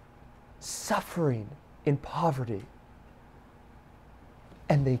Macedonians, suffering in poverty.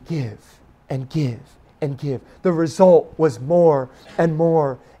 And they give and give and give. The result was more and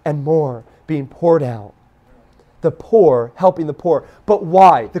more and more being poured out. The poor helping the poor. But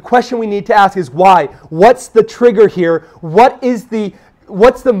why? The question we need to ask is why? What's the trigger here? What's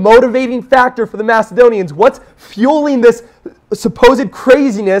the motivating factor for the Macedonians? What's fueling this supposed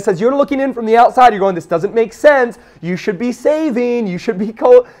craziness? As you're looking in from the outside, you're going, this doesn't make sense. You should be saving. You should be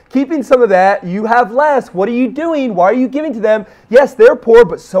keeping some of that. You have less. What are you doing? Why are you giving to them? Yes, they're poor,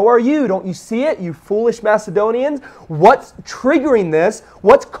 but so are you. Don't you see it, you foolish Macedonians? What's triggering this?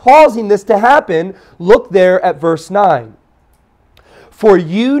 What's causing this to happen? Look there at verse 9. For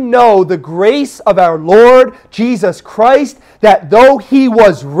you know the grace of our Lord Jesus Christ, that though he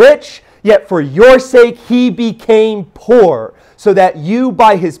was rich, yet for your sake he became poor, so that you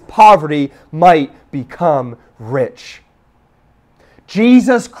by his poverty might become rich.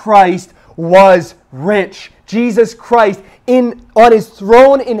 Jesus Christ was rich. Jesus Christ on his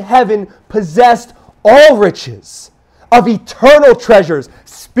throne in heaven possessed all riches of eternal treasures,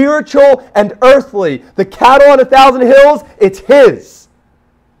 spiritual and earthly. The cattle on 1,000 hills, it's his.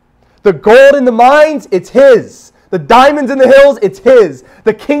 The gold in the mines, it's his. The diamonds in the hills, it's his.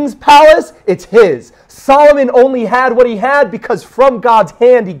 The king's palace, it's his. Solomon only had what he had because from God's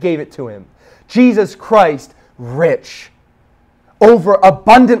hand he gave it to him. Jesus Christ, rich, over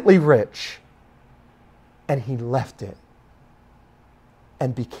abundantly rich. And he left it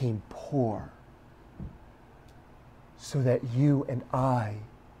and became poor so that you and I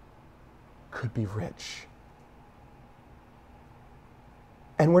could be rich.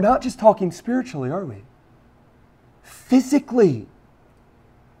 And we're not just talking spiritually, are we? Physically,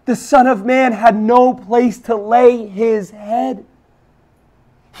 the Son of Man had no place to lay his head.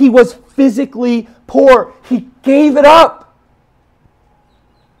 He was physically poor. He gave it up.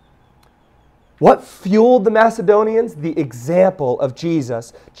 What fueled the Macedonians? The example of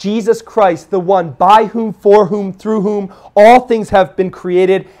Jesus. Jesus Christ, the one by whom, for whom, through whom all things have been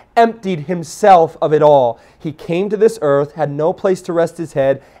created, emptied himself of it all. He came to this earth, had no place to rest his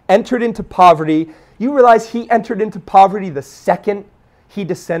head, entered into poverty. You realize he entered into poverty the second he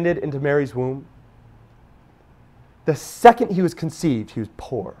descended into Mary's womb? The second he was conceived, he was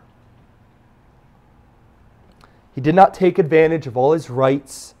poor. He did not take advantage of all his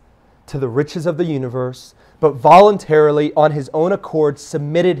rights to the riches of the universe, but voluntarily, on his own accord,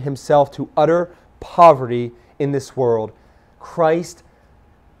 submitted himself to utter poverty in this world. Christ,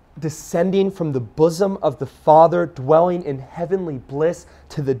 descending from the bosom of the Father, dwelling in heavenly bliss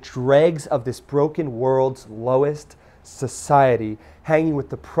to the dregs of this broken world's lowest society, hanging with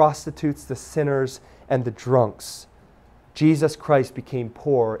the prostitutes, the sinners, and the drunks. Jesus Christ became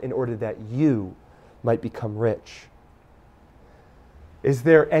poor in order that you might become rich. Is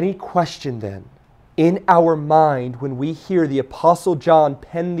there any question then in our mind when we hear the Apostle John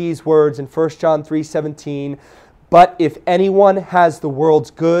pen these words in 1 John 3:17, "But if anyone has the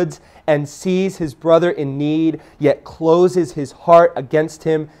world's goods and sees his brother in need, yet closes his heart against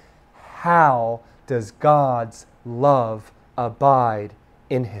him, how does God's love abide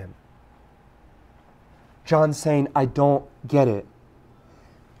in him?" John's saying, I don't get it.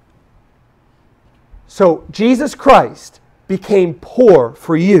 So Jesus Christ became poor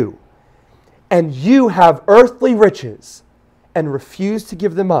for you, and you have earthly riches and refuse to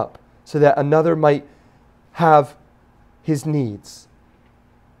give them up so that another might have his needs.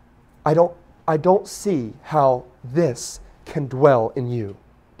 I don't see how this can dwell in you.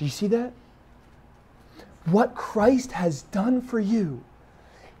 Do you see that? What Christ has done for you,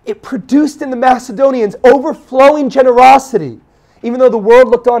 it produced in the Macedonians overflowing generosity. Even though the world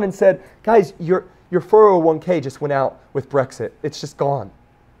looked on and said, guys, your 401k just went out with Brexit. It's just gone.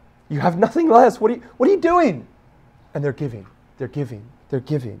 You have nothing less. What are you doing? And they're giving. They're giving. They're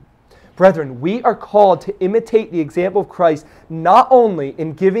giving. Brethren, we are called to imitate the example of Christ, not only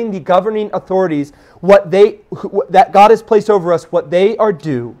in giving the governing authorities that God has placed over us, what they are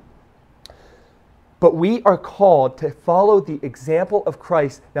due, but we are called to follow the example of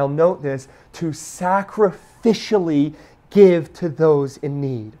Christ. Now note this, to sacrificially give to those in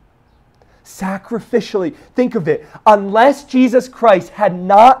need. Sacrificially. Think of it. Unless Jesus Christ had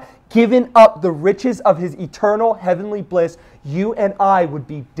not given up the riches of his eternal heavenly bliss, you and I would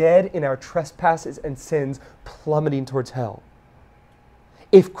be dead in our trespasses and sins, plummeting towards hell.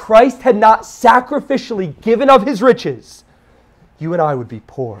 If Christ had not sacrificially given of his riches, you and I would be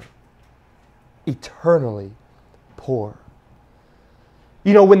poor. Eternally poor.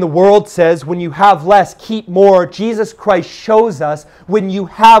 You know, when the world says, when you have less, keep more, Jesus Christ shows us, when you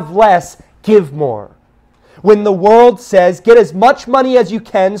have less, give more. When the world says, get as much money as you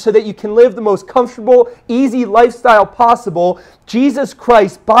can so that you can live the most comfortable, easy lifestyle possible, Jesus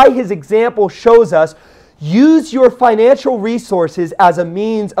Christ, by his example, shows us, use your financial resources as a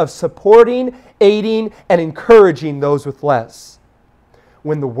means of supporting, aiding, and encouraging those with less.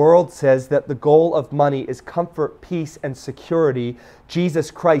 When the world says that the goal of money is comfort, peace, and security,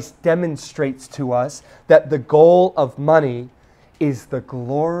 Jesus Christ demonstrates to us that the goal of money is the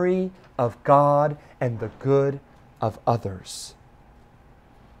glory of God and the good of others.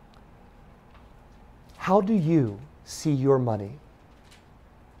 How do you see your money?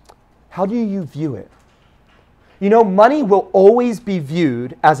 How do you view it? You know, money will always be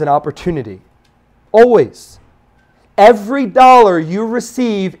viewed as an opportunity. Always. Every dollar you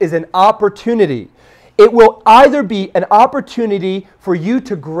receive is an opportunity. It will either be an opportunity for you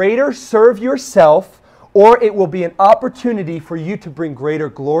to greater serve yourself, or it will be an opportunity for you to bring greater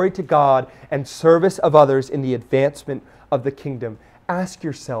glory to God and service of others in the advancement of the kingdom. Ask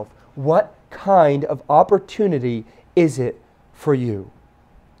yourself, what kind of opportunity is it for you?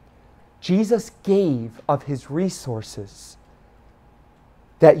 Jesus gave of his resources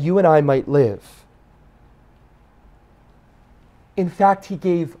that you and I might live. In fact, he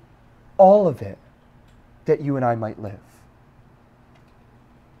gave all of it that you and I might live.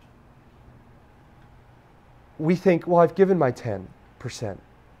 We think, well, I've given my 10%.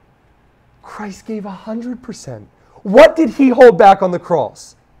 Christ gave 100%. What did he hold back on the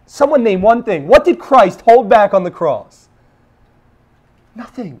cross? Someone name one thing. What did Christ hold back on the cross?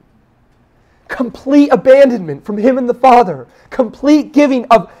 Nothing. Complete abandonment from him and the Father. Complete giving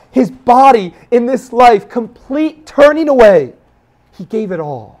of his body in this life. Complete turning away. He gave it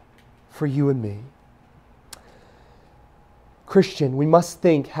all for you and me. Christian, we must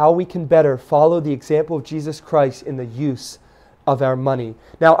think how we can better follow the example of Jesus Christ in the use of our money.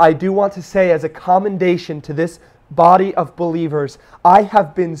 Now, I do want to say, as a commendation to this body of believers, I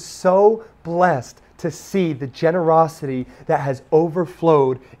have been so blessed to see the generosity that has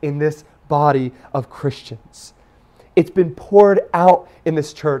overflowed in this body of Christians. It's been poured out in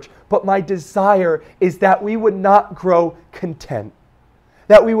this church, but my desire is that we would not grow content,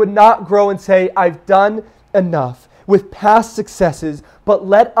 that we would not grow and say, I've done enough with past successes, but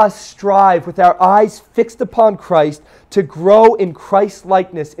let us strive with our eyes fixed upon Christ to grow in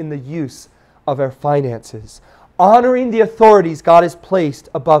Christ-likeness in the use of our finances, honoring the authorities God has placed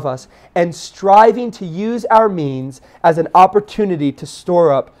above us, and striving to use our means as an opportunity to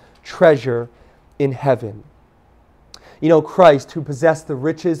store up treasure in heaven. You know, Christ, who possessed the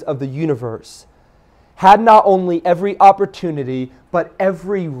riches of the universe, had not only every opportunity, but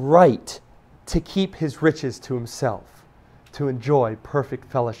every right to keep his riches to himself, to enjoy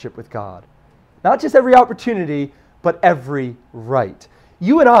perfect fellowship with God. Not just every opportunity, but every right.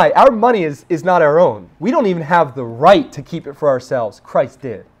 You and I, our money is not our own. We don't even have the right to keep it for ourselves. Christ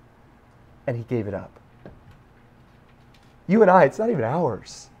did, and he gave it up. You and I, it's not even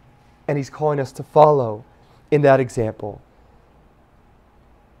ours, and he's calling us to follow in that example.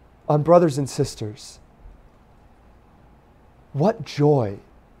 Brothers and sisters, what joy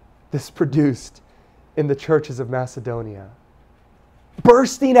this produced in the churches of Macedonia.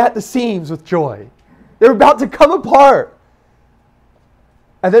 Bursting at the seams with joy. They were about to come apart.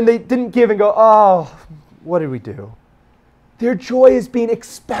 And then they didn't give and go, oh, what did we do? Their joy is being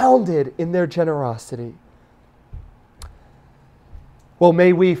expounded in their generosity. Well,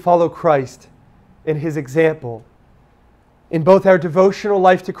 may we follow Christ in his example, in both our devotional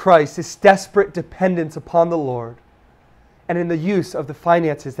life to Christ, his desperate dependence upon the Lord, and in the use of the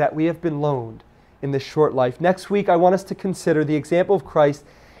finances that we have been loaned in this short life. Next week, I want us to consider the example of Christ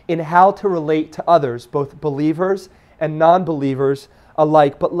in how to relate to others, both believers and non-believers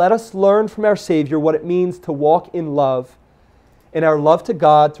alike. But let us learn from our Savior what it means to walk in love, in our love to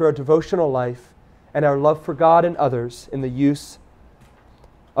God through our devotional life, and our love for God and others in the use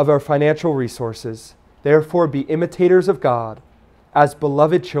of our financial resources. Therefore, be imitators of God as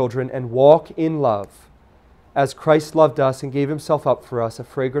beloved children and walk in love as Christ loved us and gave himself up for us, a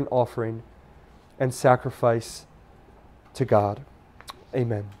fragrant offering and sacrifice to God.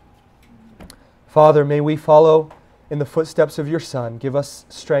 Amen. Father, may we follow in the footsteps of your Son. Give us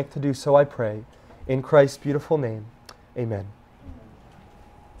strength to do so, I pray. In Christ's beautiful name, amen.